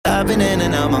I've been in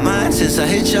and out my mind since I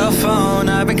hit your phone.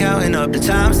 I've been counting up the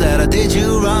times that I did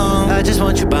you wrong. I just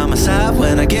want you by my side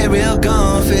when I get real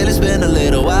gone. Feel it's been a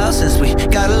little while since we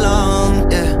got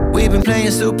along, yeah. We've been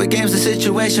playing stupid games, the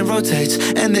situation rotates.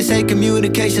 And they say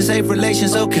communication, safe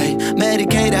relations, okay.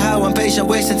 Medicated how I'm patient,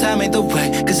 wasting time ain't the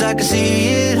way. Cause I can see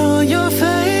it on your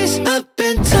face. I've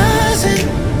been tossing,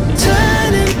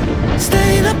 turning,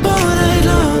 staying up all night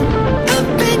long.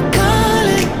 I've been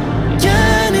calling,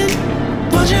 yearning,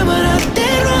 wondering what I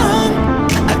did wrong.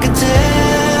 I can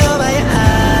tell by your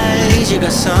eyes you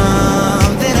got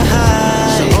something to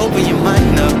hide. So open your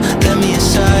mind up, let me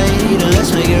inside, and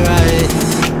let's make it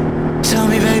right. Tell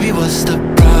me baby, what's the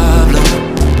problem?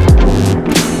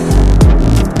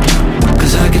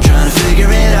 Cause I keep trying to figure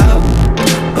it out.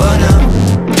 Oh no,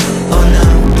 oh no.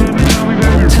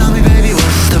 Tell me baby,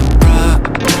 what's the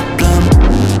problem?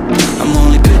 I'm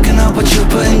only picking up what you're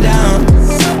putting down.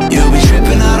 You'll be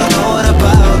tripping, I don't know what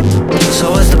about.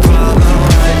 So what's the problem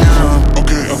right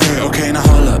now? Okay, now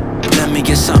hold up. Let me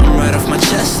get something right off my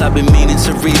chest. I've been meaning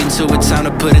to read into it, time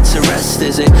to put it to rest.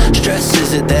 Is it stress?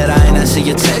 Is it that I ain't answer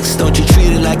your text? Don't you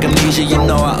treat it like amnesia, you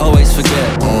know I always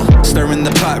forget. Stirring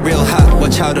the pot real hot,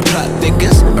 watch how the plot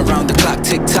thickens. Around the clock,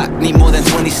 tick tock, need more than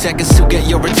 20 seconds to get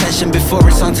your attention before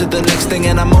it's on to the next thing.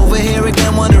 And I'm over here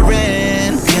again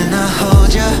wondering, can I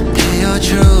hold ya, hear your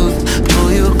truth,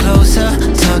 pull you closer,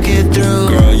 talk it through?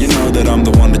 Girl, you know that I'm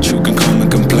the one that you can come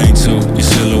and complain to. Your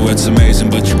silhouette's amazing,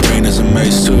 but your brain is a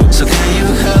maze too. So can you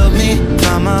help me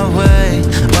find my way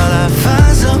while I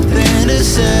find something to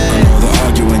say? I know the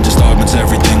arguing just augments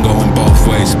everything going both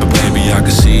ways, but baby, I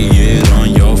can see it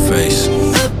on your face.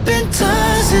 I've been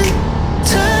tossing,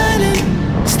 turning,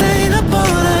 staying up all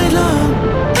night long.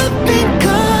 I've been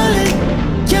calling,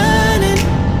 yearning,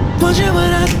 wondering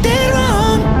what I did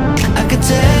wrong. I could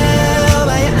tell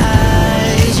by your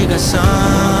eyes you got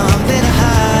something to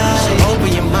hide. So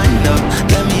open your mind up,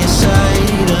 let me inside,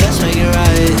 and let's make it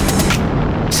right.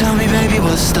 Tell me baby,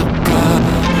 what's the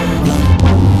problem?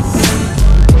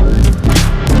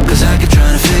 Cause I keep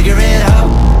trying to figure it out.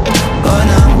 Oh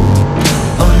no,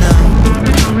 oh no.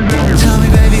 Tell me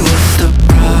baby, what's the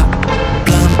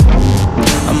problem?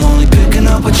 I'm only picking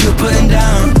up what you're putting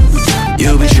down.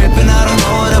 You'll be tripping, I don't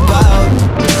know what about.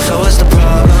 So what's the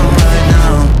problem right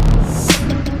now?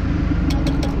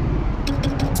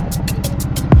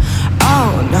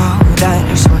 Oh no, that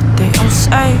is what they all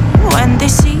say when they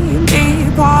see me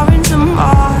pouring some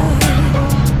more.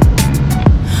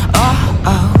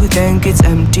 Oh, then gets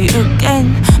empty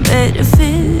again. Better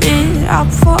fill it up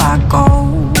before I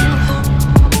go.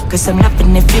 Cause I'm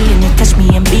loving it, feeling it, touch me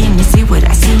and being it. See what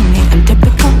I see in it, I'm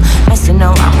typical. Messing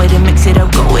around with it, mix it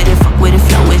up, go with it, fuck with it,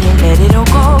 flow with it, let it all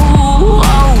go.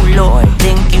 Oh Lord,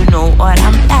 think you know what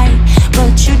I'm like,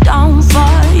 but you don't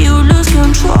fall, you lose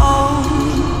control.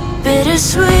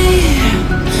 Bittersweet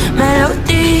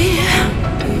melody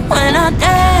when I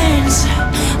dance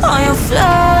on your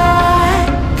fly.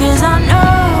 Cause I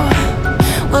know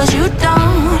what you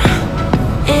don't,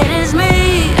 it is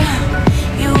me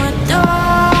you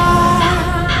adore.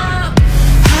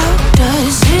 How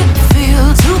does it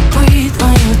feel to breathe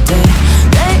when you're dead?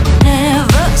 They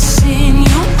never seen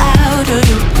you out of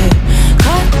your bed.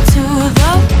 Cut to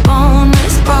the bone,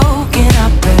 it's broken, I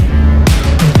bet.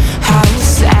 How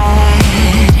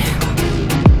sad.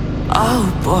 Oh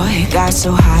boy, got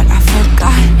so hot I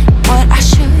forgot what I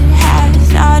should have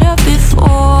thought of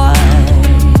before.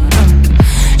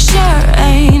 Sure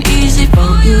ain't easy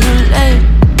for you to let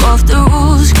go of the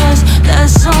rules, cause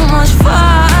that's so much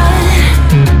fun.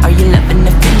 Are you loving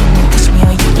the feeling it? Touch me,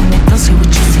 are you in it? Don't see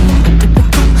what you're seeing, but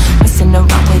typical. Messing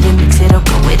around with it, mix it up,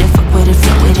 go with it, fuck with it,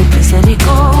 flow with it, please let it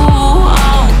go.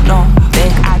 Oh no,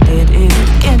 think I did it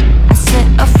again. I said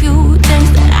a few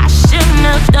things that I shouldn't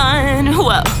have done.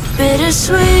 Well,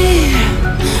 bittersweet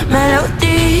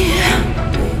melody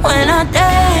when I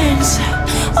dance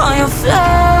on your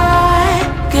fly.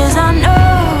 Cause I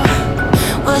know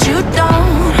what you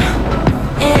don't,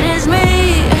 it is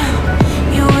me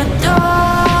you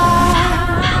adore.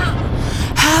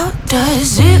 How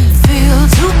does it feel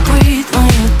to breathe when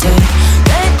you're dead?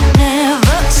 They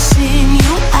never seen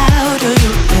you out of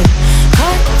your bed.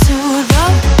 Cut to the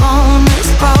bone,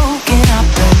 it's broken, I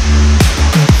bet.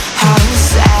 How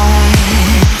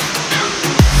sad.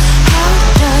 How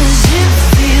does it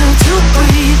feel to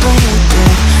breathe when you're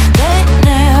dead? They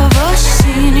never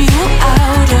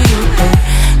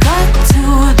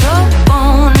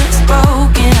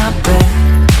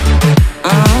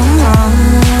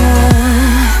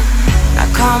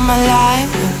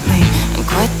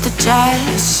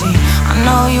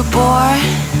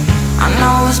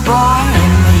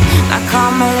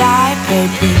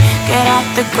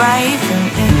craving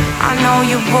it. I know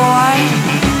you're bored.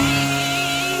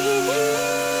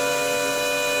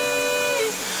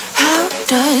 How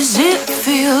does it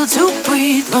feel to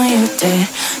breathe when you're dead?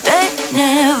 They've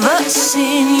never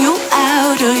seen you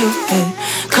out of your head.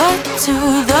 Cut to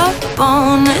the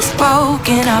bone, it's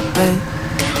broken up, but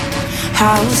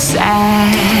how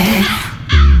sad.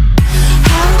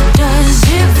 How does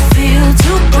it feel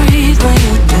to breathe when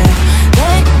you're dead?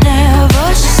 They've never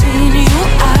seen you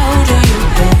out of your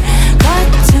head. Cut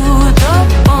to the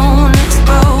bone, it's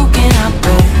broken up,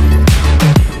 but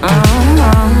how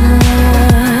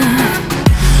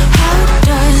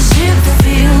does it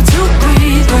feel to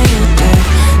breathe when you're dead?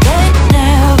 They've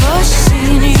never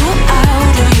seen you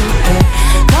out of your head.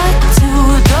 Cut to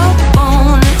the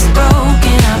bone, it's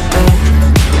broken up, but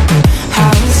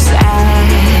how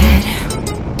sad.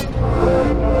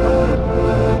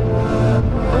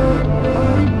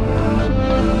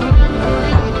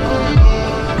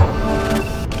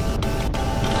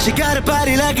 She got a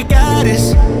body like a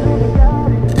goddess,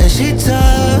 and she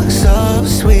talks so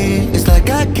sweet. It's like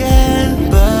I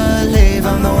can't believe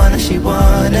I'm the one that she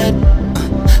wanted.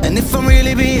 And if I'm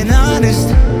really being honest,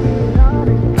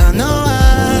 I know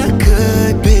I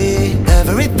could be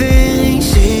everything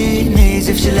she needs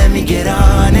if she let me get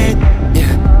on it.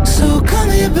 Yeah. So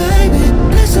come here, baby,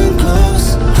 listen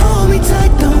close, hold me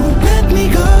tight, don't let me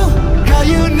go. Girl,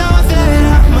 you know that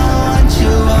I'ma want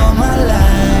you all my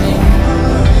life,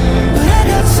 but I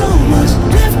got so much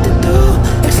left to do,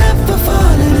 except for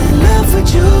falling in love with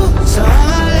you. So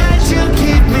I'ma let you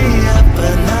keep me up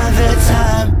another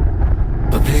time,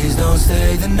 but please don't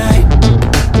stay the night.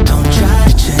 Don't try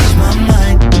to change my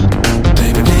mind,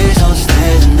 baby, please don't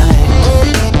stay the night.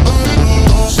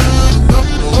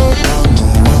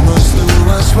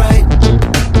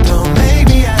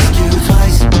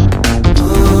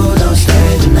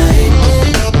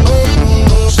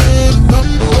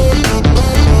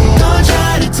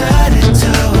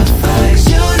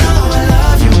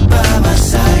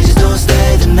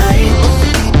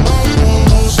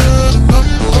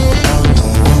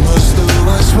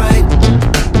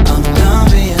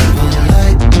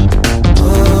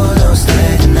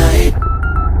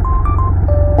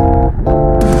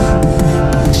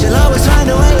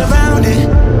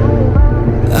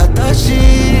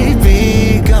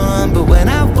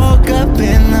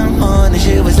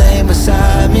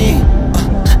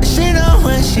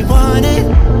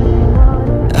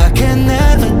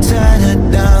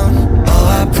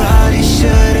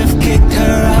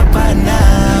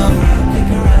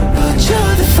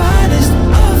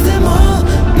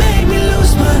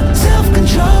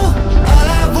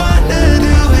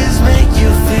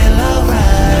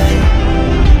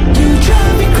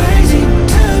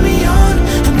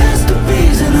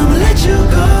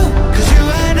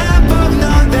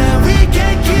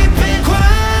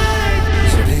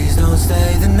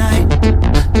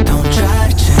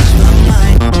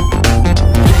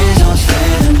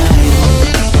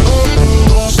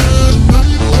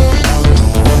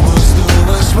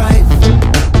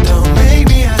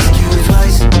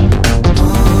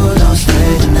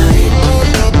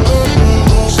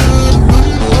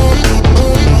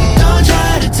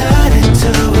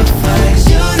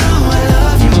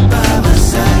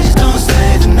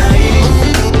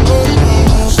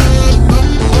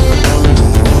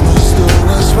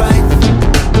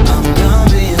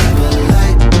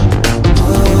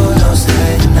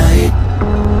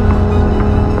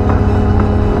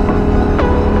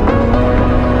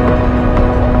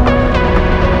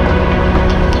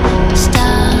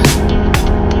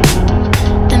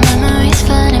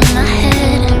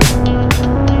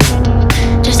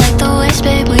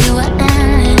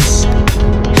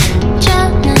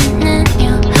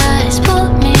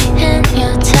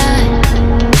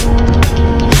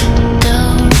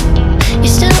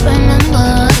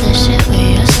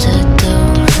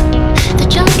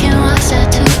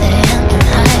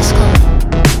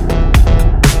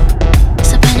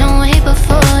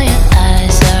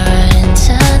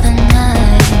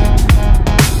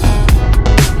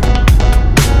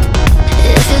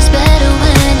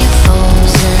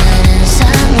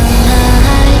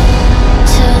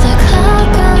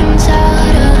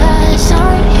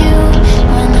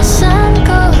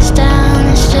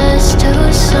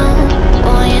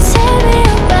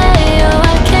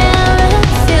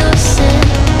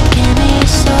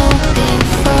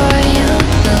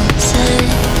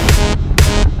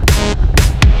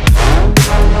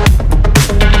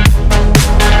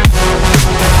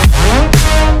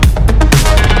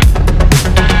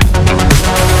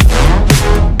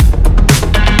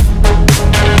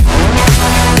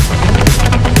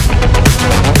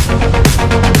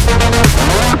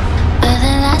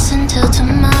 dance until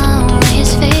tomorrow.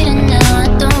 It's fading now, I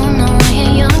don't know. When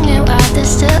you're young and wild, there's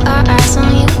still our eyes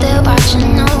on you, they're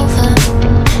watching over.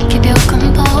 Keep your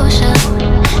composure,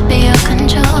 be your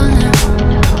controller.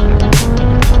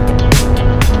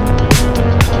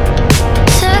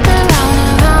 Circle round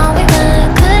and round, we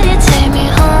went. Could you take me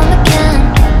home again?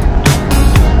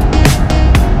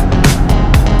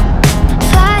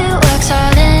 Fireworks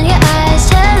all in your eyes,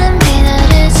 telling me that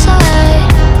it's alright.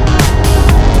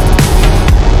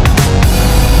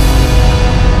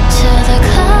 Till the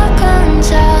clock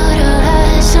runs out, all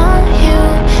eyes on you.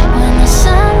 When the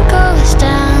sun goes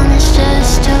down, it's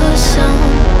just too soon.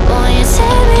 Won't you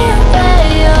take me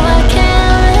away? Oh, I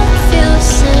can't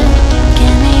refuse it.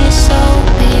 Give me your soul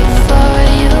before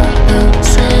you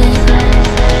lose it.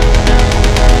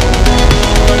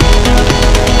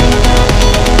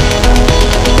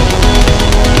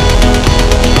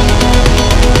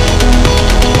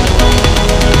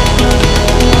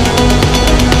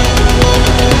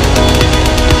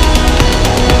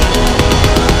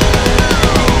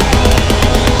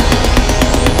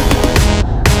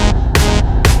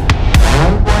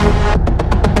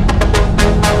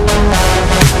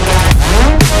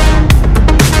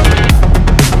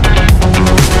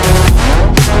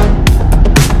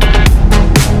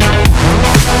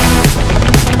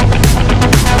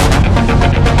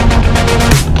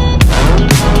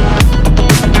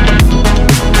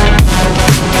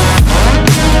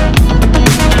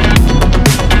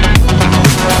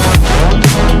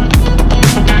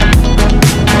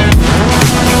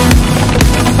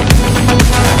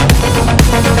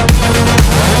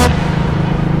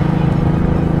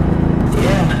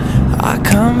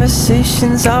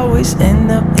 Conversations always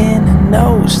end up in a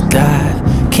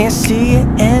nosedive. Can't see it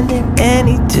ending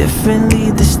any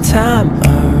differently this time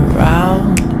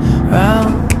around,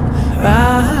 round,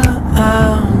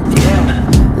 round.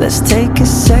 Yeah. Let's take a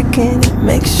second and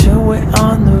make sure we're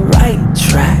on the right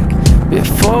track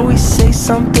before we say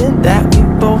something that we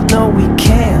both know we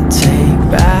can't take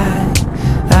back.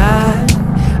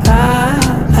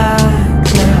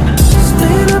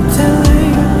 Stayed up till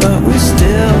late, but we're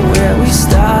still where we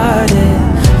started.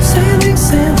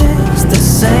 Same things, the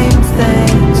same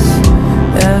things.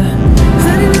 Yeah,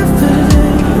 had enough for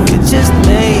today. We're just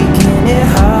making it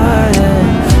harder.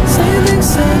 Same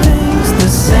things, the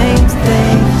same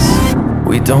things.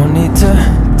 We don't need to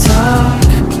talk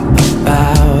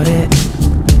about it.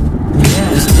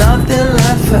 There's nothing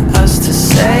left for us to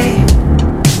say.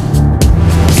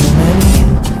 Too many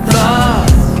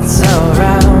thoughts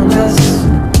around us.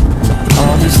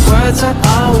 All these words are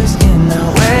always in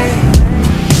our way.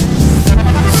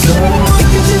 So if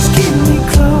you just keep me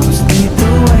close, lead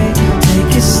the way,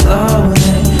 take it slow,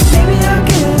 then maybe I'll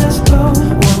get us both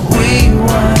what we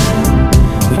want.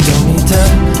 We don't need to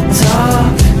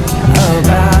talk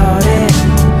about it.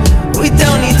 We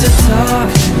don't need to talk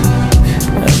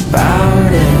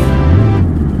about it.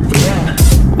 Yeah,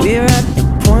 we're at the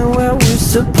point where we're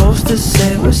supposed to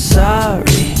say we're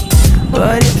sorry,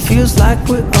 but it feels like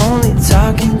we're only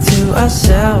talking to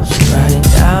ourselves right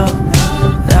now.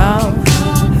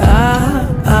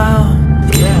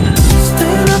 Yeah.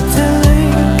 Staying up till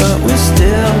late, but we're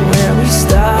still where we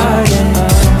started.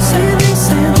 Same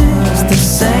things, the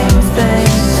same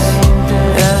things.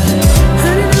 Yeah.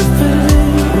 Had enough for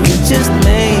today, we're just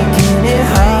making it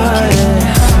harder.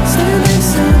 Same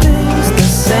things, the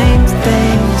same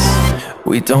things.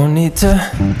 We don't need to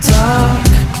talk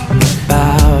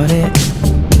about it.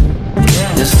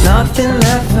 There's nothing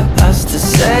left for us to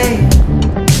say.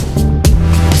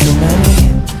 Too many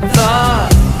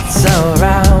thoughts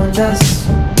around us.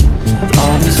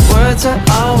 All these words are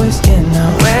always in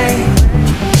our way.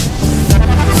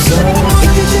 So